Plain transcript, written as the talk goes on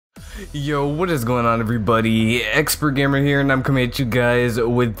Yo, what is going on, everybody? XpertGamer here, and I'm coming at you guys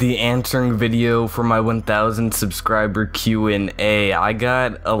with the answering video for my 1000 subscriber Q&A. I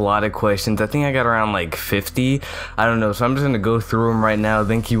got a lot of questions. I think I got around like 50. I don't know, so I'm just gonna go through them right now.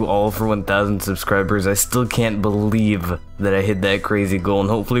 Thank you all for 1000 subscribers. I still can't believe that I hit that crazy goal, and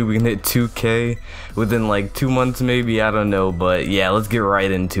hopefully we can hit 2K within like 2 months maybe, I don't know, but yeah, let's get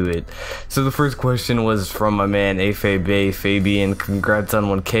right into it. So the first question was from my man Fabian. Congrats on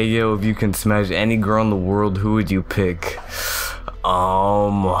 1K, yo. If you can smash any girl in the world, who would you pick? That's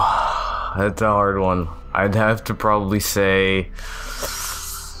a hard one. I'd have to probably say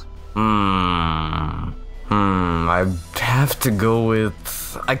I'd have to go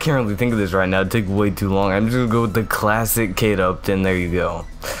with, I can't really think of this right now, it'd take way too long. I'm just gonna go with the classic Kate Upton. There you go.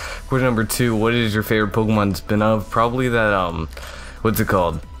 Question number 2, what is your favorite Pokemon spin-off? Probably that, what's it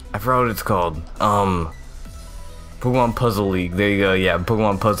called? I forgot what it's called. Pokemon Puzzle League. There you go. Yeah,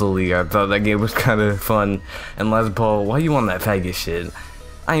 Pokemon Puzzle League. I thought that game was kind of fun. And last Paul, why you on that faggot shit?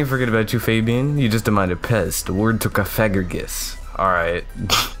 I ain't forget about you, Fabian. You just a minded pest. The word took a faggergus. Alright.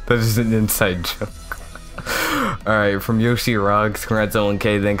 That is an inside joke. Alright, from Yoshi Rocks. Congrats on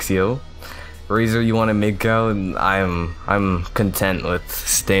 1K. Thanks, yo. Razor, you want to make out? I'm content with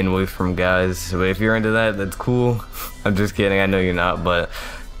staying away from guys. But if you're into that, that's cool. I'm just kidding. I know you're not, but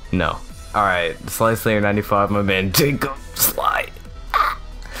no. Alright, Sly Slayer 95, my man Jacob Sly.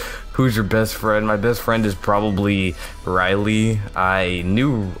 Who's your best friend? My best friend is probably Riley. I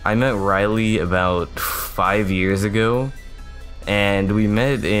met Riley about 5 years ago, and we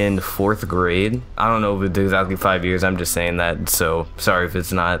met in 4th grade. I don't know if it's exactly 5 years, I'm just saying that, so sorry if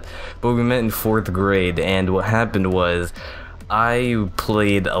it's not. But we met in 4th grade, and what happened was, I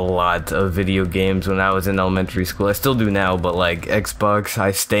played a lot of video games when I was in elementary school. I still do now, but like Xbox,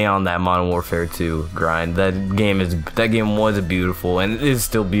 I stay on that Modern Warfare 2 grind. That game was beautiful, and it is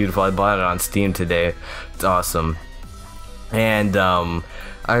still beautiful. I bought it on Steam today. It's awesome. And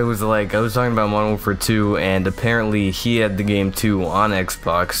I was talking about Modern Warfare 2, and apparently he had the game too on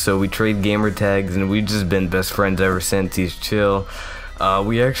Xbox. So we trade gamer tags, and we've just been best friends ever since. He's chill.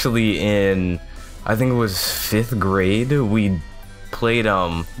 We actually I think it was 5th grade, we played,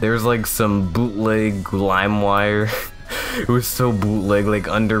 there was like some bootleg LimeWire. It was so bootleg, like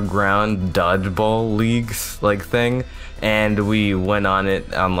underground dodgeball leagues like thing, and we went on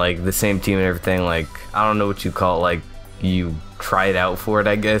it on like the same team and everything. Like, I don't know what you call it, like you try it out for it,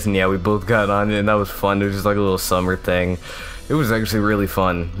 I guess. And yeah, we both got on it, and that was fun. It was just like a little summer thing. It was actually really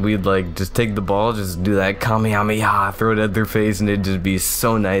fun. We'd like just take the ball, just do that Kamehameha, throw it at their face, and it'd just be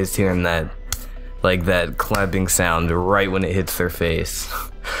so nice hearing that, like that clapping sound right when it hits their face.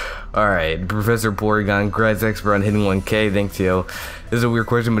 Alright, Professor Porygon, congrats Expert on hitting 1K, thanks yo. This is a weird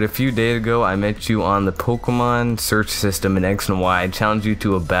question, but a few days ago I met you on the Pokemon search system in X and Y. I challenged you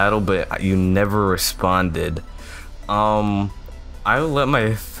to a battle, but you never responded. I would let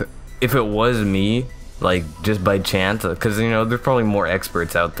if it was me, like just by chance, because you know there's probably more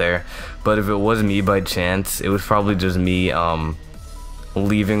experts out there, but if it was me by chance, it was probably just me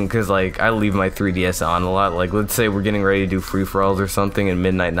leaving, because like I leave my 3DS on a lot. Like, let's say we're getting ready to do free-for-alls or something in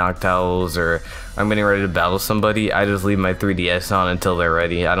Midnight Noctowls, or I'm getting ready to battle somebody, I just leave my 3DS on until they're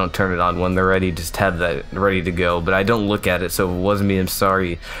ready. I don't turn it on when they're ready, just have that ready to go, but I don't look at it. So if it wasn't me, I'm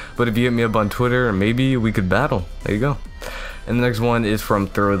sorry. But if you hit me up on Twitter, maybe we could battle. There you go. And the next one is from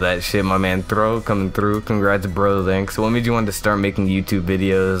Throw That Shit, my man Throw, coming through. Congrats, bro, thanks. So what made you want to start making YouTube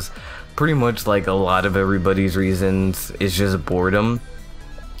videos? Pretty much like a lot of everybody's reasons is just boredom.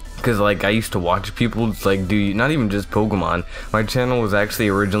 Because like I used to watch people like do, not even just Pokemon. My channel was actually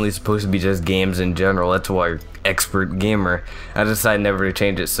originally supposed to be just games in general. That's why XpertGamer. I decided never to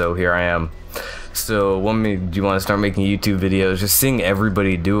change it, so here I am. So what made you want to start making YouTube videos? Just seeing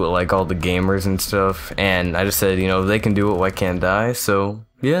everybody do it, like all the gamers and stuff. And I just said, you know, if they can do it, why can't I? So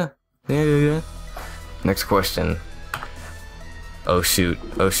yeah. Next question. Oh shoot,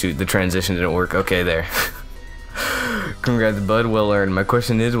 the transition didn't work. Okay, there. Congrats, bud, well earned. My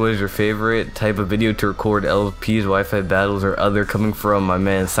question is, what is your favorite type of video to record? LPs, Wi-Fi battles, or other? Coming from my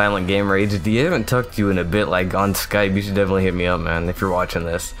man Silent Gamer HD. I haven't talked to you in a bit, like on Skype. You should definitely hit me up, man, if you're watching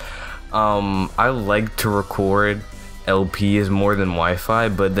this. I like to record LPs more than Wi-Fi,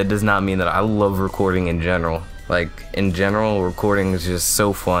 but that does not mean that I love recording in general. Like, in general, recording is just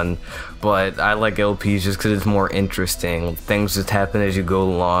so fun, but I like LPs just because it's more interesting. Things just happen as you go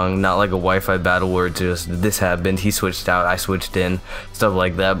along, not like a Wi-Fi battle where it's just, this happened, he switched out, I switched in, stuff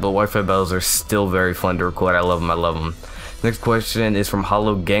like that. But Wi-Fi battles are still very fun to record. I love them. Next question is from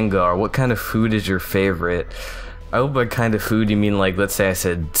Hollow Gengar. What kind of food is your favorite? I hope by kind of food you mean like, let's say I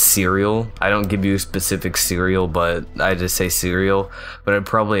said cereal. I don't give you a specific cereal, but I just say cereal. But I'd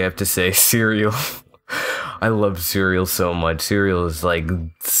probably have to say cereal. I love cereal so much. Cereal is like,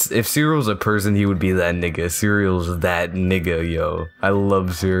 if cereal's a person, he would be that nigga. Cereal's that nigga, yo. I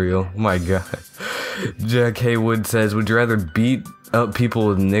love cereal. My god. Jack Haywood says, would you rather beat up people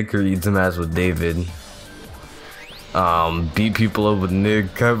with Nick or eat some ass with David? Beat people up with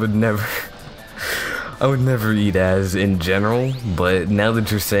Nick, I would never eat ass in general, but now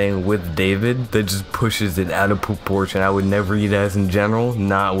that you're saying with David, that just pushes it out of proportion. I would never eat ass in general,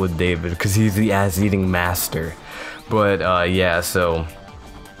 not with David, because he's the ass-eating master. But, yeah, so,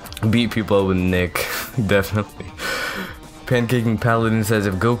 beat people up with Nick, definitely. Pancaking Paladin says,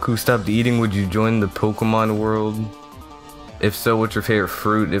 if Goku stopped eating, would you join the Pokemon world? If so, what's your favorite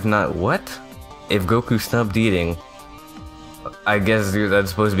fruit? If not, what? If Goku stopped eating, I guess that's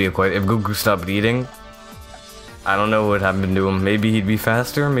supposed to be a question. If Goku stopped eating, I don't know what happened to him. Maybe he'd be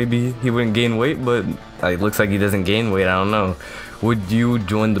faster, maybe he wouldn't gain weight, but it looks like he doesn't gain weight, I don't know. Would you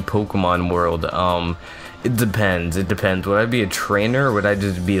join the Pokemon world? It depends. Would I be a trainer, or would I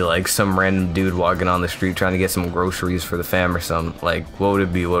just be like some random dude walking on the street trying to get some groceries for the fam or something? Like, what would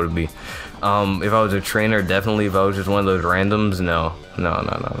it be? If I was a trainer, definitely. If I was just one of those randoms, no.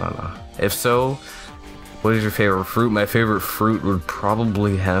 If so, what is your favorite fruit? My favorite fruit would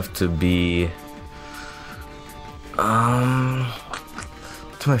probably have to be...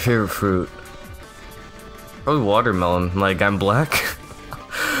 what's my favorite fruit? Probably watermelon. Like, I'm black.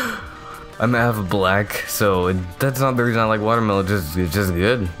 I'm half black, so that's not the reason I like watermelon. It's just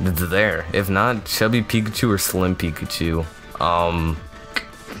good. It's there. If not, Chubby Pikachu or Slim Pikachu.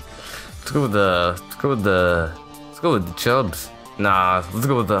 Let's go with the Chubs. Nah, let's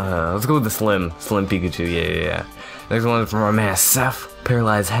go with the Slim Pikachu. Yeah. Next one is from our man Seth.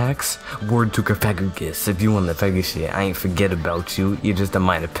 Paralyzed Hacks. Word to Kafagurgis. If you want the faggot shit, I ain't forget about you. You're just a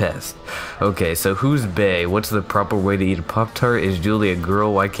minor pest. Okay, so who's bae? What's the proper way to eat a Pop-Tart? Is Julie a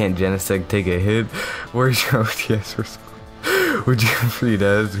girl? Why can't Genesec take a hit? Where's your ODS response? Would you read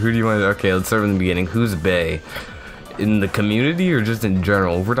us? Who do you want? Okay, let's start from the beginning. Who's bae? In the community or just in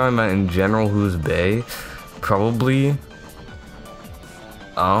general? If we're talking about in general, who's bae? Probably.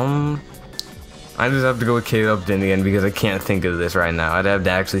 I just have to go with Kate Upton again because I can't think of this right now. I'd have to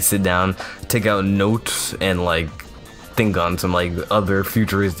actually sit down, take out notes, and like think on some like other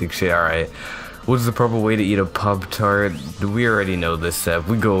futuristic shit. Alright. What's the proper way to eat a Pop-Tart? We already know this, Seth.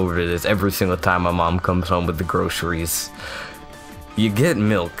 We go over this every single time my mom comes home with the groceries. You get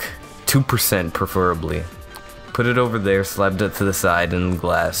milk, 2% preferably. Put it over there, slap that to the side in a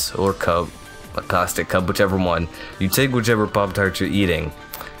glass or cup, a plastic cup, whichever one. You take whichever Pop-Tart you're eating.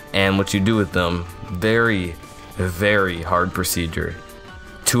 And what you do with them, very, very hard procedure.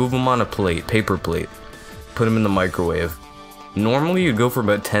 2 of them on a plate, paper plate. Put them in the microwave. Normally you go for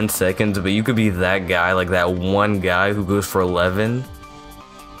about 10 seconds, but you could be that guy, like that one guy who goes for 11.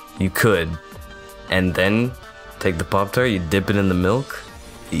 You could. And then take the Pop-Tart, you dip it in the milk,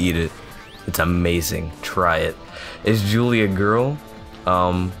 you eat it. It's amazing. Try it. Is Julie a girl?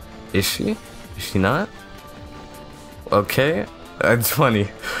 Is she? Is she not? Okay. It's funny.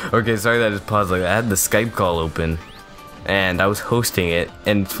 Okay, sorry that I just paused. Like, I had the Skype call open, and I was hosting it,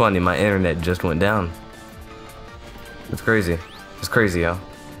 and it's funny, my internet just went down. It's crazy. It's crazy, yo.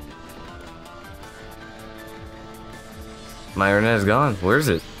 My internet is gone. Where is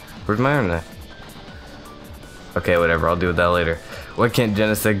it? Where's my internet? Okay, whatever. I'll deal with that later. Why can't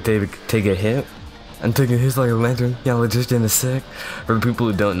Genesec take a hit? I'm taking hits like a lantern. Yeah, just in a sec. For the people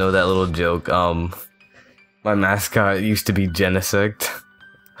who don't know that little joke, my mascot used to be Genesect,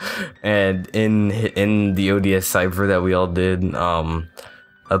 and in the ODS cipher that we all did,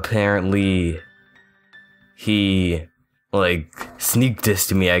 apparently he like sneak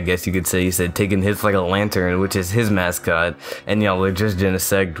dissed me, I guess you could say. He said taking hits like a lantern, which is his mascot, and y'all like just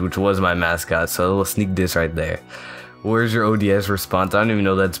Genesect, which was my mascot. So a little sneak diss right there. Where's your ODS response? I don't even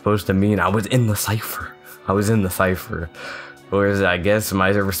know what that's supposed to mean. I was in the cipher. Whereas I guess my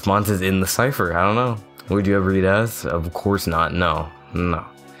response is in the cipher. I don't know. Would you ever eat us? Of course not. No.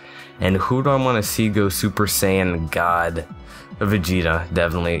 And who do I want to see go Super Saiyan God? Vegeta,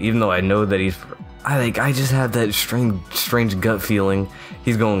 definitely. Even though I know that he's... I just have that strange gut feeling.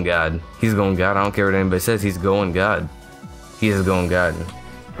 He's going God. I don't care what anybody says. He's going God. He is going God.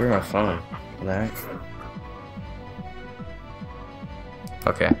 Where's my phone? That.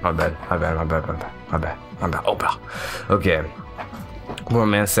 Okay, my bad. Oh, bro. Okay. Poor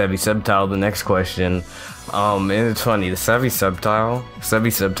man Savvy Subtile, the next question. And it's funny, the Savvy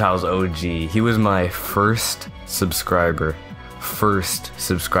Subtile's OG. He was my first subscriber.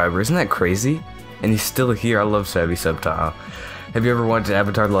 Isn't that crazy? and he's still here. I love Savvy Subtile. Have you ever watched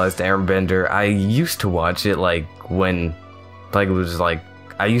Avatar: The Last Airbender? I used to watch it like when, like it was like,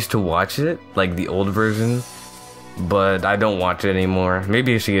 I used to watch it, like the old version, but I don't watch it anymore.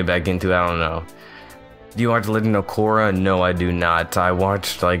 Maybe I should get back into it, I don't know. Do you watch Legend of Korra? No, I do not. I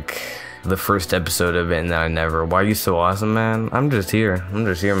watched like the first episode of it and then I never. Why are you so awesome, man? I'm just here,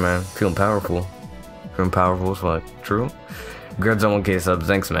 man. Feeling powerful. Feeling powerful as fuck. True? Greds on 1K subs,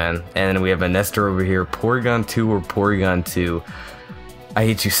 thanks, man. And then we have a Nestor over here. Porygon 2 or Porygon 2? I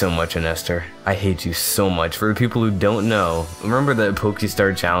hate you so much, Nestor. I hate you so much. For the people who don't know, remember that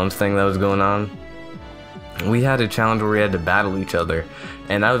Pokestar challenge thing that was going on? We had a challenge where we had to battle each other,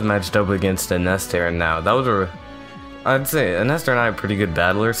 and I was matched up against a Nestor, and now that was I'd say a Nestor and I are pretty good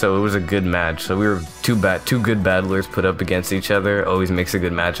battlers, so it was a good match. So we were two good battlers put up against each other. Always makes a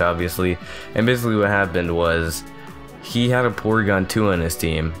good match, obviously. And basically what happened was he had a Porygon 2 on his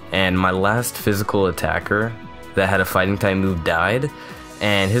team, and my last physical attacker that had a fighting type move died.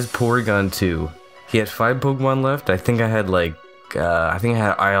 And his Porygon 2, he had 5 Pokemon left. I think I had like,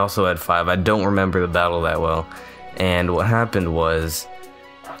 I also had 5. I don't remember the battle that well. And what happened was,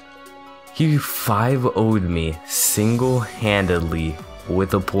 he 5-0'd me single-handedly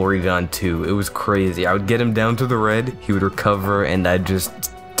with a Porygon 2. It was crazy. I would get him down to the red, he would recover, and I just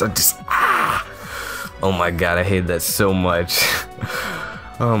oh my god, I hate that so much.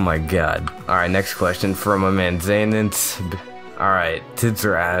 Oh my god. Alright, next question from my man Zanint. Alright, tits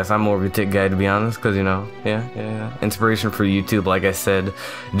or ass? I'm more of a tit guy, to be honest, because, you know, yeah. Inspiration for YouTube, like I said,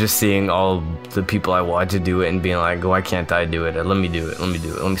 just seeing all the people I watch do it and being like, why can't I do it? Let me do it. Let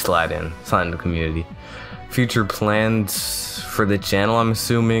me slide in the community. Future plans for the channel, I'm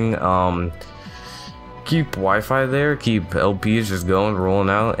assuming, keep Wi-Fi there, keep LPs just going, rolling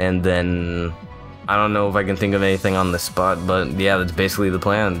out, and then, I don't know if I can think of anything on the spot, but yeah, that's basically the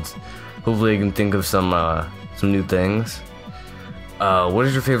plans. Hopefully I can think of some new things. What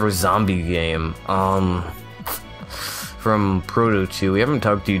is your favorite zombie game? From Proto Chew. We haven't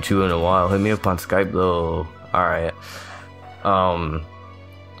talked to you, Chew, in a while. Hit me up on Skype, though. Alright.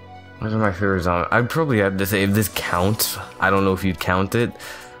 What are my favorite zombie? I'd probably have to say, if this counts, I don't know if you'd count it.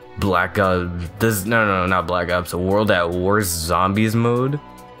 Black Ops. No, not Black Ops. A World at War's Zombies mode.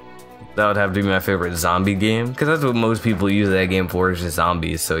 That would have to be my favorite zombie game, because that's what most people use that game for, is just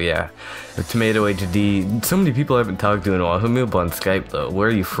zombies. So yeah, Tomato HD. So many people I haven't talked to in a while. Hit me up on Skype though. Where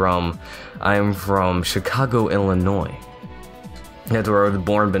are you from? I am from Chicago, Illinois. That's where I was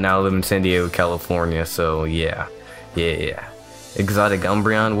born, but now I live in San Diego, California. So yeah. Exotic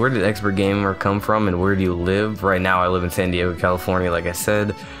Umbreon. Where did XpertGamer come from, and where do you live? Right now I live in San Diego, California, like I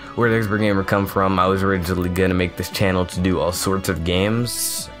said. Where did XpertGamer come from? I was originally gonna make this channel to do all sorts of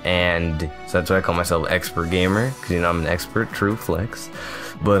games, and so that's why I call myself XpertGamer, because, you know, I'm an expert, true, flex.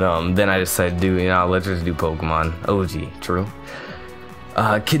 But then I decided to do, you know, let's just do Pokemon. OG, true.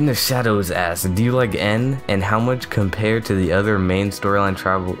 Kid in the Shadows asks, do you like N, and how much compared to the other main storyline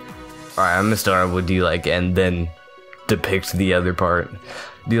travel? Alright, I'm gonna start with do you like N, then depict the other part.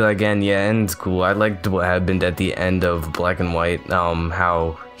 Do you like N? Yeah, N's cool. I liked what happened at the end of Black and White,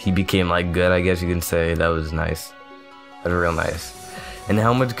 how he became like good, I guess you can say. That was nice. That was real nice. And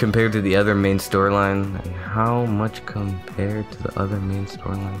how much compared to the other main storyline? And how much compared to the other main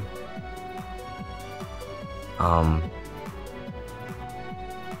storyline? Oh,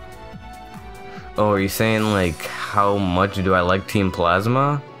 are you saying like how much do I like Team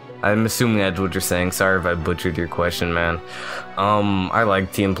Plasma? I'm assuming that's what you're saying. Sorry if I butchered your question, man. I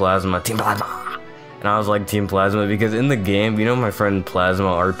like Team Plasma. And I was like Team Plasma because in the game, you know my friend Plasma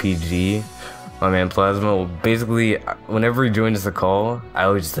RPG? My man Plasma, well, basically, whenever he joins the call, I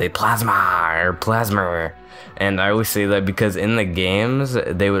always say Plasma or Plasma. And I always say that because in the games,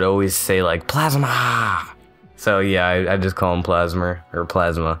 they would always say like Plasma. So yeah, I just call him Plasma or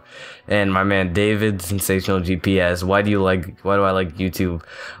Plasma. And my man David, Sensational GPS, why do I like YouTube?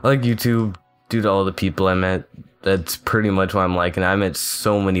 I like YouTube due to all the people I met. That's pretty much what I'm liking. I met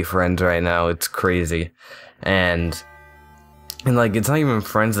so many friends right now, it's crazy. And like, it's not even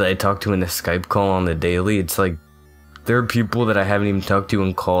friends that I talk to in a Skype call on the daily. It's like, there are people that I haven't even talked to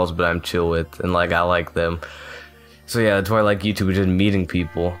in calls, but I'm chill with, and like, I like them. So yeah, that's why I like YouTube, just meeting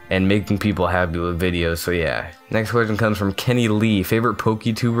people and making people happy with videos. So yeah. Next question comes from Kenny Lee. Favorite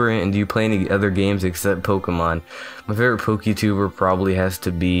PokeTuber, and do you play any other games except Pokemon? My favorite PokeTuber probably has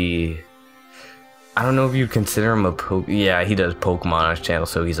to be, I don't know if you'd consider him a yeah, he does Pokemon on his channel,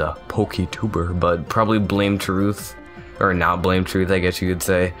 so he's a PokeTuber, but probably Blame Truth, or not Blame Truth, I guess you could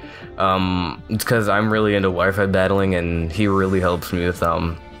say. It's because I'm really into Wi-Fi battling, and he really helps me with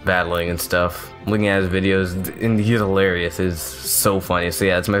battling and stuff. Looking at his videos, and he's hilarious. It's so funny. So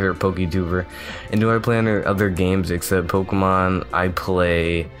yeah, it's my favorite PokeTuber. And do I play other games except Pokemon? I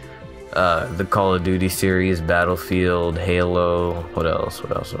play the Call of Duty series, Battlefield, Halo. What else?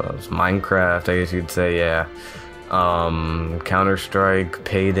 Minecraft, I guess you'd say. Yeah. Counter-Strike,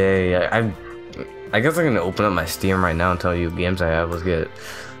 Payday. I guess I'm gonna open up my Steam right now and tell you what games I have. Let's get it.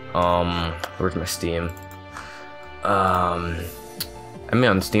 Where's my Steam? I mean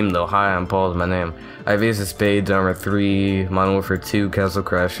on Steam though. Hi, I'm Paul is my name. I have Ace of Spades, Armor 3, Modern Warfare 2, Castle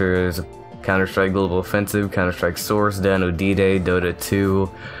Crashers, Counter-Strike Global Offensive, Counter-Strike Source, Dano D-Day, Dota 2,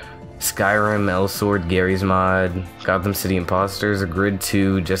 Skyrim, L-Sword, Gary's Mod, Gotham City Imposters, Grid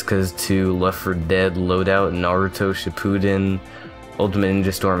 2, Just Cause 2, Left 4 Dead, Loadout, Naruto Shippuden, Ultimate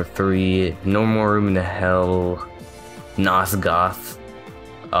Ninja Storm 3, No More Room in Hell, Nosgoth,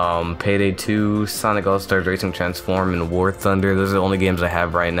 Payday 2, Sonic All-Stars Racing Transform, and War Thunder. Those are the only games I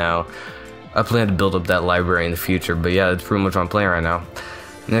have right now. I plan to build up that library in the future, but yeah, that's pretty much what I'm playing right now.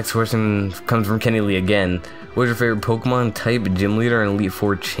 Next question comes from Kenny Lee again. What's your favorite Pokemon type, gym leader, and Elite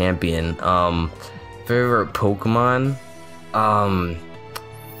Four champion? Favorite Pokemon? I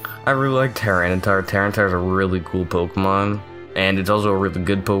really like Tyranitar. Tyranitar is a really cool Pokemon, and it's also a really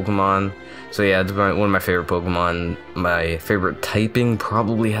good Pokemon. So yeah, it's one of my favorite Pokemon. My favorite typing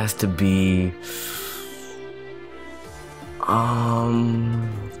probably has to be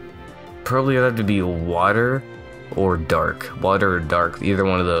probably have to be water or dark. Water or dark, either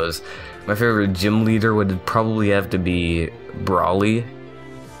one of those. My favorite gym leader would probably have to be Brawly,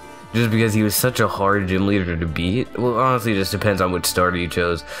 just because he was such a hard gym leader to beat. Well, honestly, it just depends on which starter you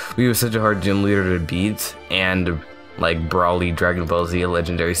chose. He was such a hard gym leader to beat, and like Brawly, Dragon Ball Z, a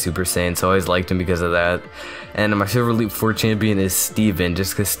legendary Super Saiyan, so I always liked him because of that. And my favorite Elite Four champion is Steven,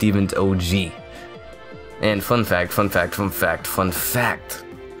 just because Steven's OG. And fun fact,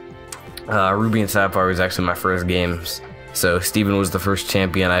 Ruby and Sapphire was actually my first games, so Steven was the first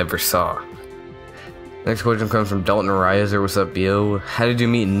champion I ever saw. Next question comes from Dalton Riser. What's up, yo? How did you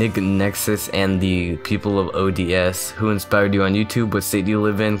meet Nick Nexus and the people of ODS? Who inspired you on YouTube? What state do you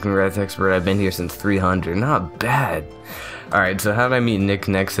live in? Congrats, expert. I've been here since 300. Not bad. Alright, so how did I meet Nick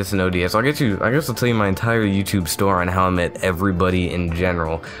Nexus and ODS? I guess I'll tell you my entire YouTube story on how I met everybody in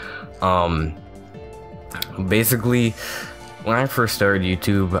general. Basically, when I first started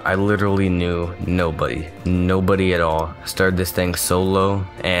YouTube, I literally knew nobody at all. I started this thing solo,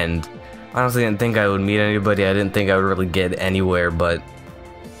 and honestly, I didn't think I would meet anybody. I didn't think I would really get anywhere, but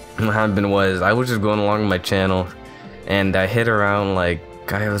what happened was I was just going along with my channel, and I hit around like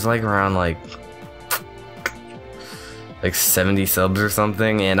 70 subs or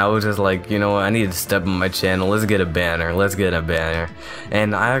something, and I was just like, you know what, I need to step on my channel. Let's get a banner.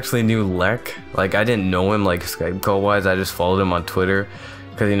 And I actually knew Lek. Like, I didn't know him like Skype call wise. I just followed him on Twitter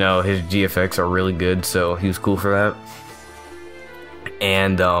because, you know, his GFX are really good, so he was cool for that.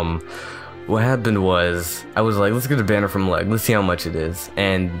 And what happened was I was like, let's get a banner from Leg, let's see how much it is.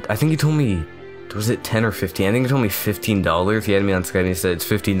 And I think he told me, was it 10 or 15? I think he told me $15. He had me on Skype and he said it's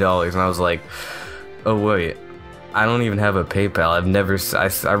 $15, and I was like, oh wait, I don't even have a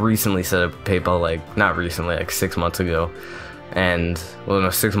PayPal. I recently set up PayPal, like, not recently, like 6 months ago. And well, no,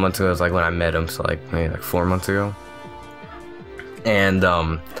 6 months ago was like when I met him, so like maybe like 4 months ago. And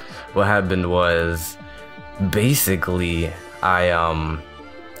what happened was basically I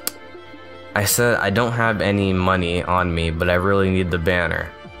said I don't have any money on me, but I really need the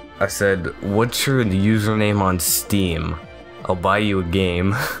banner. I said, what's your username on Steam? I'll buy you a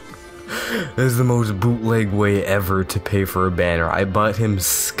game. This is the most bootleg way ever to pay for a banner. I bought him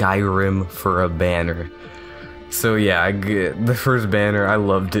Skyrim for a banner. So yeah, the first banner, I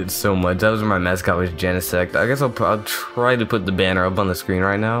loved it so much. That was when my mascot was Genesect. I guess I'll try to put the banner up on the screen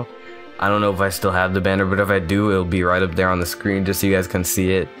right now. I don't know if I still have the banner, but if I do, it'll be right up there on the screen just so you guys can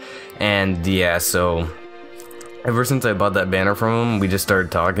see it. And yeah, so ever since I bought that banner from him, we just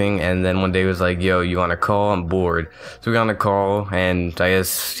started talking, and then one day he was like, yo, you want a call? I'm bored. So we got on a call, and I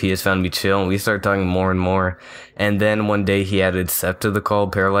guess he just found me chill, and we started talking more and more. And then one day he added Seth to the call,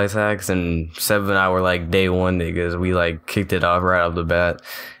 Paralyze Hacks, and Seth and I were like day one niggas. We like kicked it off right off the bat.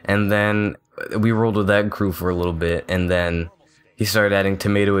 And then we rolled with that crew for a little bit, and then he started adding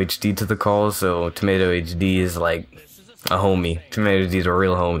Tomato HD to the call, so Tomato HD is like a homie. Tomato HD is a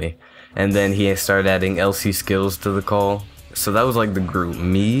real homie. And then he started adding LC Skills to the call. So that was like the group.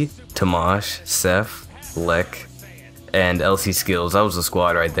 Me, Tamash, Seth, Lek, and LC Skills. That was the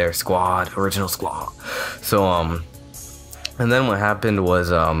squad right there. Squad. Original squad. So, and then what happened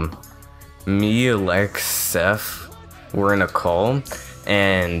was, me, Lek, Seth were in a call,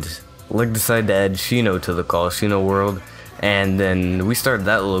 and Lek decided to add Shino to the call, Shino World. And then we started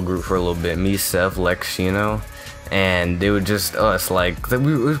that little group for a little bit. Me, Seth, Lex, Shino. And it would just us, like,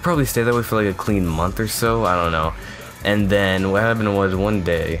 we would probably stay that way for like a clean month or so, I don't know. And then what happened was one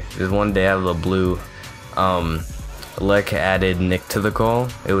day out of the blue, Lek added Nick to the call.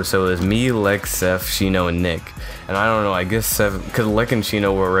 It was me, Lex, Seth, Shino, and Nick. And I don't know, I guess Seth, because Lek and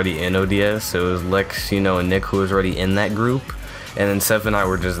Shino were already in ODS, so it was Lex, Shino, and Nick who was already in that group. And then Seth and I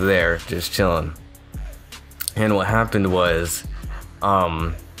were just there, just chilling. And what happened was,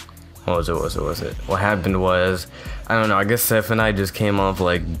 what happened was, I don't know, I guess Seth and I just came off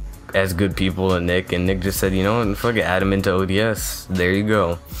like as good people to Nick, and Nick just said, you know what, fuck it, add him into ODS. There you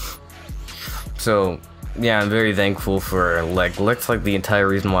go. So yeah, I'm very thankful for Lex. Lex like the entire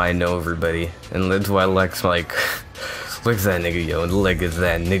reason why I know everybody, and that's why Lex like Lex that nigga, yo, and Lex is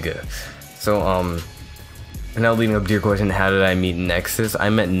that nigga. So now leading up to your question, how did I meet Nexus? I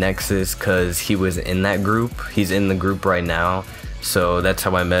met Nexus because he was in that group. He's in the group right now. So that's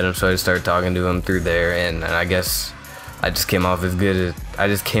how I met him. So I just started talking to him through there, and I guess I just came off as good. I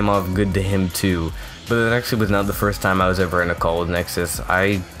just came off good to him too. But it actually was not the first time I was ever in a call with Nexus.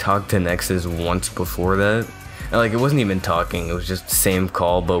 I talked to Nexus once before that. And like, it wasn't even talking. It was just the same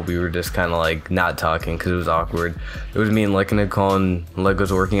call, but we were just kind of like not talking because it was awkward. It was me and Lek in a call, and Lek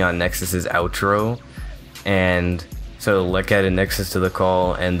was working on Nexus's outro, and so Lek added Nexus to the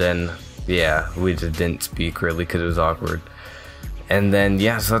call, and then yeah, we just didn't speak really because it was awkward. And then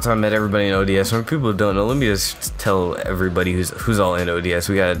yeah, so that's how I met everybody in ODS. When people don't know, let me just tell everybody who's all in ODS.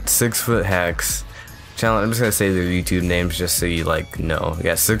 We got 6 Foot Hacks. I'm just gonna say their YouTube names just so you like know. We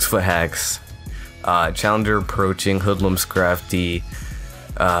got 6 Foot Hacks, Challenger Approaching, Hoodlums Crafty.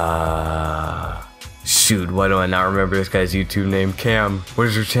 Shoot, why do I not remember this guy's YouTube name? Cam, what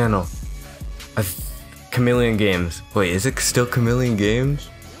is your channel? Chameleon Games. Wait, is it still Chameleon Games?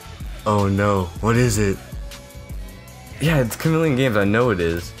 Oh no, what is it? Yeah, it's Chameleon Games, I know it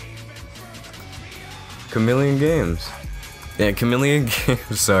is. Chameleon Games. Yeah, Chameleon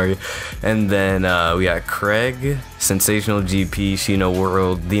Games, sorry. And then we got Craig, Sensational GP, Shino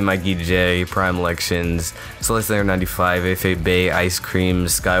World, The Mikey J, Prime Elections, Celeste 95, F8 Bay, Ice Cream,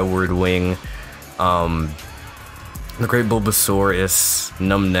 Skyward Wing, The Great Bulbasaurus,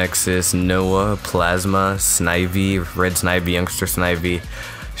 Numb Nexus, Noah, Plasma, Snivy, Red Snivy, Youngster Snivy,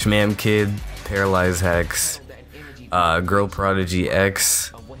 Shmam Kid, Paralyzed Hex, Girl Prodigy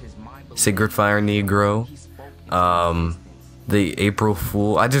X, Sigrid Fire Negro, the April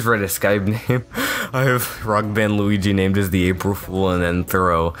Fool. I just read a Skype name. I have Rock Band Luigi named as the April Fool, and then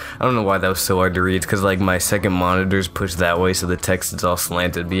Throw. I don't know why that was so hard to read. It's because like my second monitor's pushed that way, so the text is all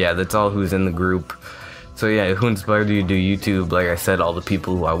slanted. But yeah, that's all who's in the group. So yeah, who inspired you to do YouTube? Like I said, all the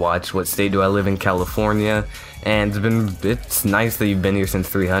people who I watch. What state do I live in? California. And it's nice that you've been here since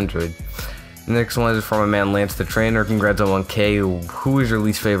 300. The next one is from my man Lance the Trainer. Congrats on 1K. Who is your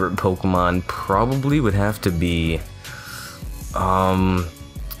least favorite Pokemon? Probably would have to be probably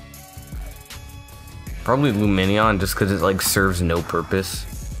Lumineon, just because it like serves no purpose.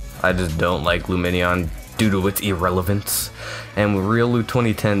 I just don't like Lumineon due to its irrelevance. And Realu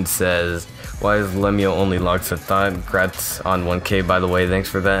 2010 says, why is Lemio only locked a thought? Congrats on 1K, by the way, thanks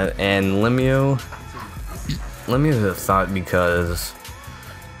for that. And Lemio's a thought because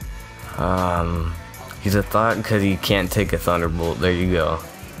he's a thought because he can't take a Thunderbolt. There you go.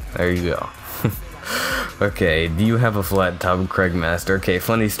 There you go. Okay, do you have a flat top, Craig Master? Okay,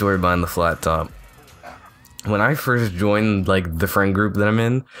 funny story behind the flat top. When I first joined like the friend group that I'm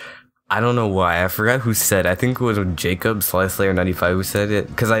in, I don't know why, I forgot who said it. I think it was Jacob /Slayer95 who said it,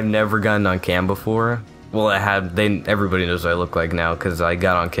 because I've never gotten on cam before. Well, everybody knows what I look like now because I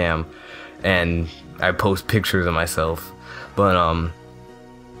got on cam and I post pictures of myself. But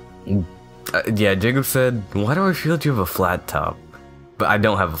yeah, Jacob said, why do I feel that you have a flat top? But I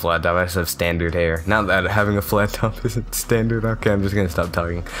don't have a flat top, I just have standard hair. Not that having a flat top isn't standard. Okay, I'm just gonna stop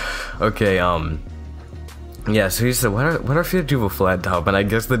talking. Okay, yeah, so he said, why do I feel that you have a flat top? And I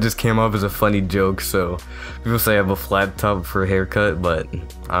guess that just came off as a funny joke, so people say I have a flat top for a haircut, but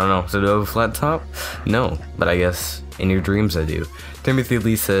I don't know. So do I have a flat top? No, but I guess in your dreams I do. Timothy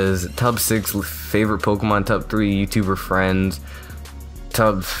Lee says, top 6 favorite Pokemon, top 3 YouTuber friends,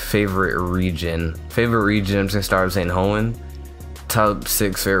 top favorite region. Favorite region, I'm just gonna start with saying Hoenn. Top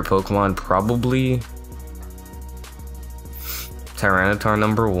 6 favorite Pokemon, probably Tyranitar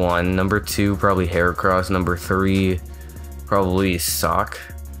number 1, number 2 probably Heracross, number 3 probably Sock,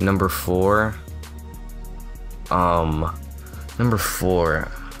 number 4 probably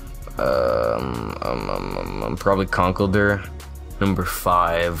Conkeldurr, number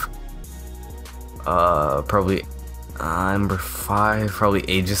 5 probably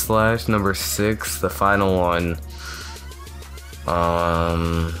Aegislash, number 6 the final one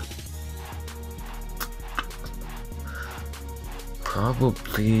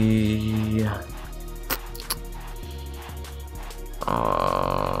Probably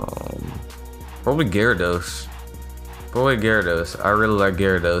probably Gyarados. Probably Gyarados. I really like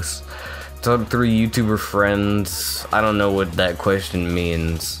Gyarados. Top 3 YouTuber friends. I don't know what that question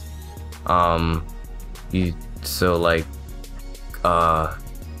means. So like, I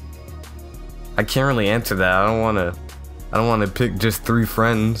can't really answer that. I don't wanna pick just 3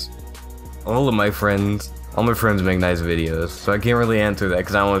 friends. All my friends make nice videos, so I can't really answer that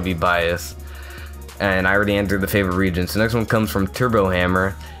because I don't want to be biased. And I already answered the favorite region. So next one comes from Turbo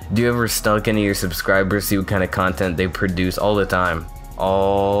Hammer. Do you ever stalk any of your subscribers, see what kind of content they produce? All the time.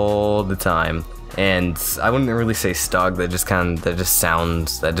 And I wouldn't really say stalk, that just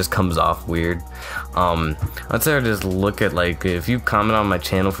comes off weird. I'd say I just look at, like, if you comment on my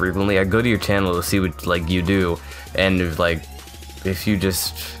channel frequently, I go to your channel to see what, like, you do. And if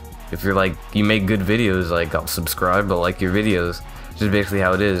you're like, you make good videos, like, I'll subscribe, I'll like your videos. Just basically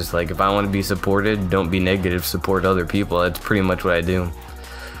how it is. Like, if I want to be supported, don't be negative, support other people. That's pretty much what I do.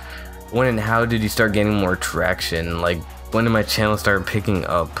 When and how did you start gaining more traction? Like, when did my channel start picking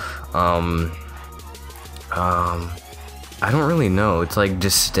up? I don't really know. It's like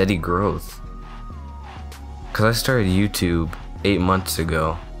just steady growth. Cause I started YouTube 8 months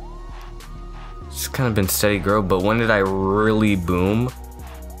ago. It's kind of been steady growth, but when did I really boom?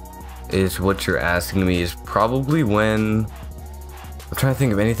 Is what you're asking me. Is probably when I'm trying to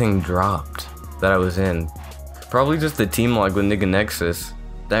think of anything dropped that I was in. Probably just the team log with Nigga Nexus.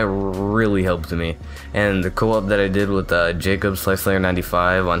 That really helped me. And the co-op that I did with Jacob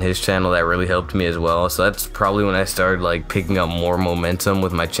Slayer95 on his channel, that really helped me as well. So that's probably when I started like picking up more momentum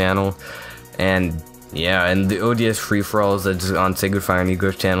with my channel. And yeah, and the ODS free-for-alls that's on Sacred Fire and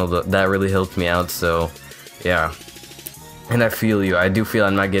Ego's channel, that really helped me out. So yeah. And I feel you. I do feel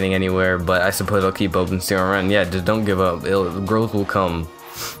I'm not getting anywhere, but I suppose I'll keep open still around. Yeah, just don't give up. Growth will come.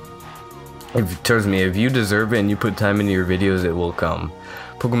 Trust me, if you deserve it and you put time into your videos, it will come.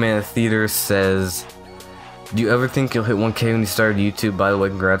 Pokemon Theater says, do you ever think you'll hit 1K when you started YouTube? By the way,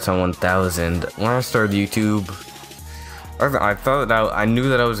 congrats on 1,000. When I started YouTube, I knew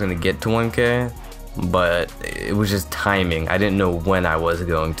that I was gonna get to 1K, but it was just timing. I didn't know when I was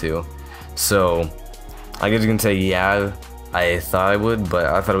going to. So I guess you can say, yeah, I thought I would, but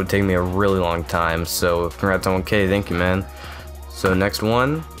I thought it would take me a really long time. So congrats on 1K, thank you, man. So next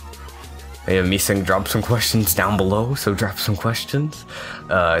one, we have me saying drop some questions down below, so drop some questions.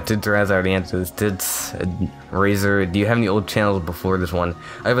 Tidraz already answered this. Tids, Razor, do you have any old channels before this one?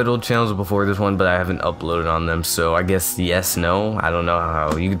 I've had old channels before this one, but I haven't uploaded on them, so I guess yes, no. I don't know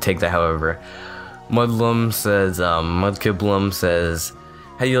how. You can take that however. Mudlum says, Mudkiplum says,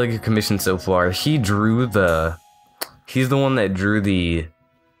 how do you like your commission so far? He's the one that drew the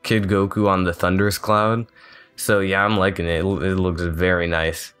Kid Goku on the Thunderous Cloud. So yeah, I'm liking it. It looks very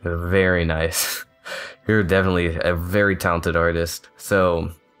nice. Very nice. You're definitely a very talented artist.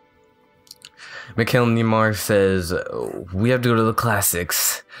 So Mikhail Neymar says, we have to go to the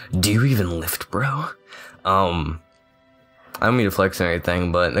classics. Do you even lift, bro? I don't mean to flex or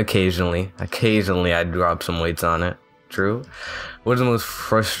anything, but occasionally I drop some weights on it. True. What is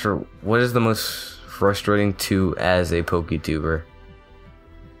the most frustrating to as a PokeTuber?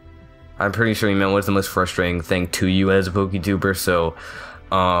 I'm pretty sure you meant what's the most frustrating thing to you as a PokeTuber, so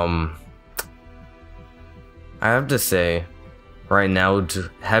I have to say right now,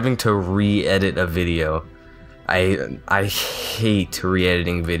 having to re-edit a video, I hate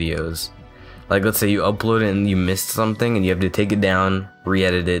re-editing videos. Like, let's say you upload it and you missed something and you have to take it down,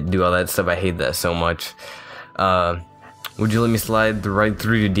 re-edit it, do all that stuff. I hate that so much. Would you let me slide right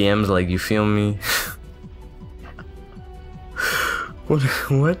through your DMs, like, you feel me?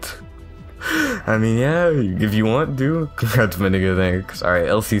 What? I mean, yeah, if you want to. Congrats, my nigga, thanks. Alright,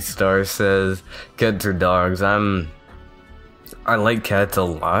 LC Star says, cats or dogs? I like cats a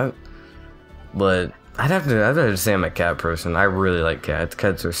lot, but I'd have to say I'm a cat person. I really like cats.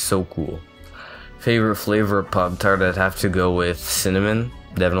 Cats are so cool. Favorite flavor of Pop-Tart? I'd have to go with cinnamon.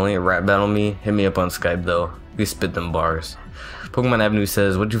 Definitely. Rap battle me. Hit me up on Skype, though. We spit them bars. Pokemon Avenue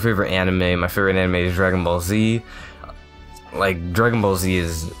says, what's your favorite anime? My favorite anime is Dragon Ball Z. Like, Dragon Ball Z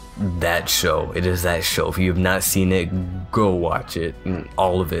is that show. It is that show. If you have not seen it, go watch it.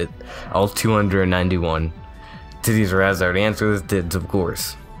 All of it. All 291. Titties Raz already answered this. Dids, of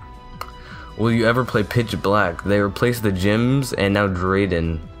course. Will you ever play Pitch Black? They replaced the gyms, and now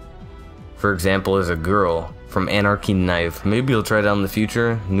Drayden, for example, is a girl from Anarchy Knife. Maybe you'll try it out in the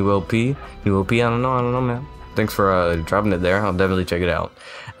future. New LP? New LP? I don't know, man. thanks for dropping it there. I'll definitely check it out.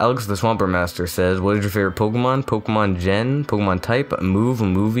 Alex the Swamper Master says, what is your favorite Pokemon? Pokemon Gen, Pokemon Type, Move,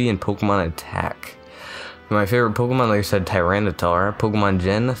 Movie, and Pokemon Attack. My favorite Pokemon, like I said, Tyranitar. Pokemon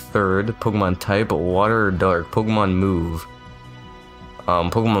Gen, third. Pokemon Type, Water or Dark. Pokemon Move.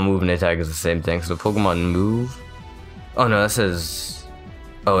 Pokemon Move and Attack is the same thing. So Pokemon Move. Oh no, that says.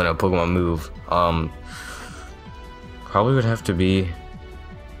 Oh no, Pokemon Move. Probably would have to be.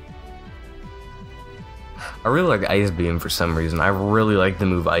 I really like Ice Beam for some reason. I really like the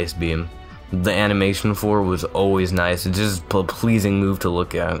move Ice Beam. The animation for it was always nice. It's just a pleasing move to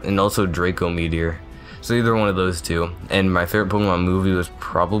look at. And also Draco Meteor. So either one of those two. And my favorite Pokemon movie was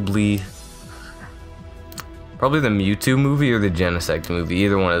probably the Mewtwo movie or the Genesect movie.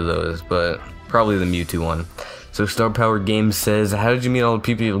 Either one of those, but probably the Mewtwo one. So Star Power Games says, how did you meet all the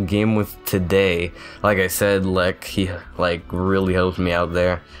people you game with today? Like I said, he really helped me out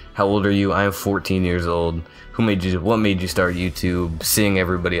there. How old are you? I am 14 years old. What made you start YouTube? Seeing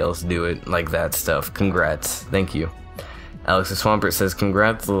everybody else do it, like that stuff. Congrats. Thank you. Alex the Swampert says,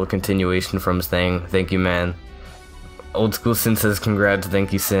 congrats. A little continuation from his thing. Thank you, man. Old School Sin says, congrats.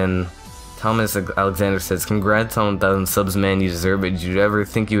 Thank you, Sin. Thomas Alexander says, congrats on 1,000 subs, man. You deserve it. Did you ever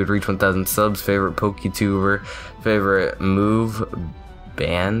think you would reach 1,000 subs? Favorite PokeTuber? Favorite move?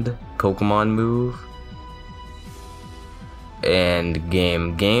 Band? Pokemon move? And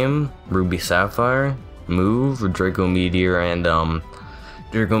game? Ruby Sapphire? Move? Draco Meteor and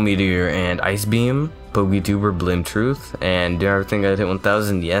Ice Beam? PokeTuber, Blim Truth, and do I ever think I'd hit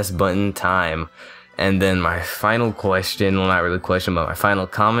 1,000? Yes, button time. And then my final question, well, not really question, but my final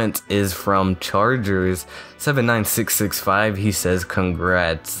comment is from Chargers79665. He says,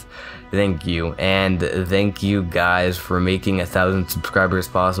 congrats. Thank you. And thank you guys for making 1,000 subscribers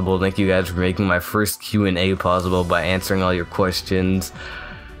possible. Thank you guys for making my first Q&A possible by answering all your questions.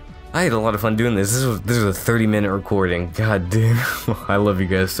 I had a lot of fun doing this. This was a 30-minute recording. God damn. I love you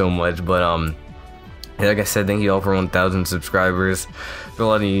guys so much. But like I said, thank you all for 1,000 subscribers. There's a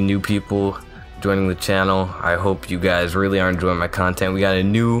lot of you new people joining the channel. I hope you guys really are enjoying my content. We got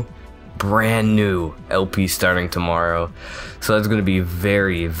a brand new LP starting tomorrow, so that's going to be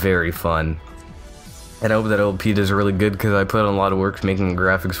very, very fun. And I hope that LP does really good because I put in a lot of work making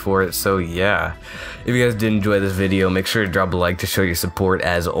graphics for it. So yeah, if you guys did enjoy this video, make sure to drop a like to show your support.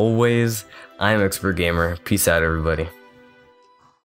 As always, I'm XpertGamer. Peace out, everybody.